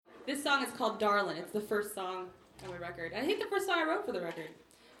This song is called Darlin'. It's the first song on my record. I think the first song I wrote for the record.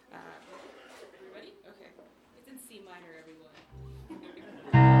 You ready? Okay. It's in C minor, everyone.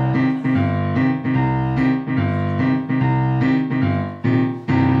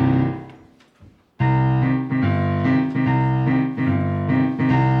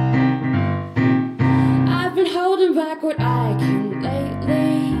 I've been holding back what I can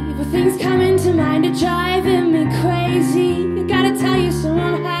lately, but things coming to mind are driving me crazy. I gotta tell you,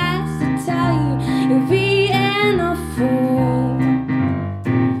 someone has to tell you, you're being a fool.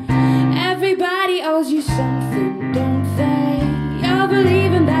 Everybody owes you something, don't they? You're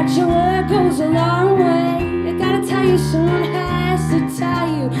believing that your word goes a long way. I gotta tell you, someone has to tell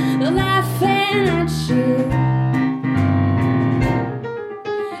you, they're laughing at you.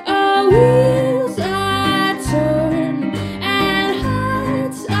 Oh, wheels are turning and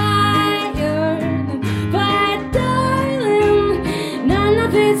hearts are yearning, but darling, none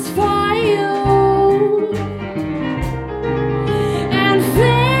of it's for you. And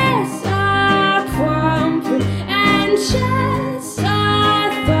fists are pumping and chests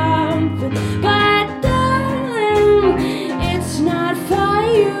are thumping, but darling, it's not for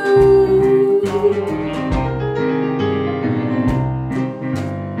you.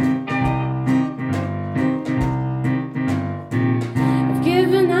 I've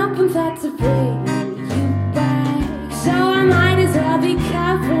given up on thought to bring you back, so I might as well be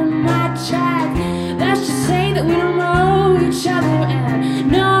covering my track. Let's just say that we don't know each other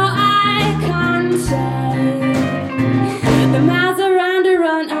and no eye contact. The miles around to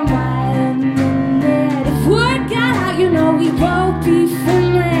run a mile in the minute. If word got out, you know we won't be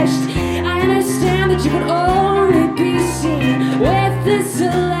finished. I understand that you could only be seen with this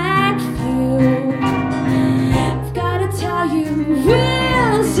select few. I've gotta tell you,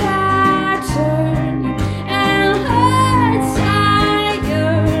 wheels are turning and hearts are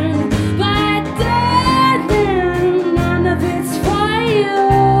yearning, but darling, none of it's for you.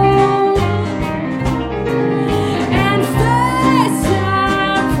 And fists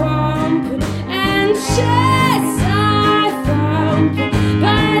are pumping and chests are thumping,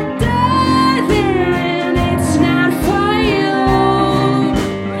 but darling, it's not for you.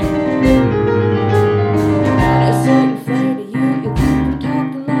 Got a certain flavor to you. You keep on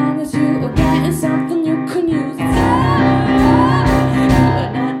talking long as you are getting something you can use. It's over. You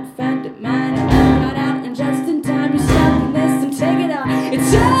are not offended, mine. I got out and just in time. You stop and listen, take it out.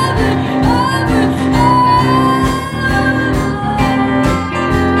 It's over, over,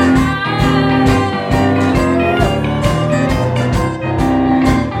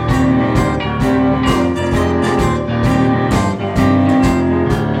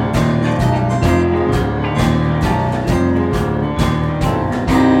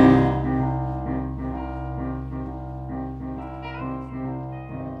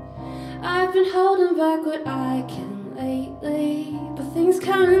 I've been holding back what I can lately, but things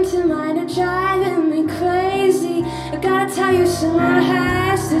coming to mind are driving me crazy. I gotta tell you, someone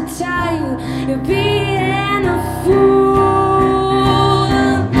has to tell you, you're being a fool.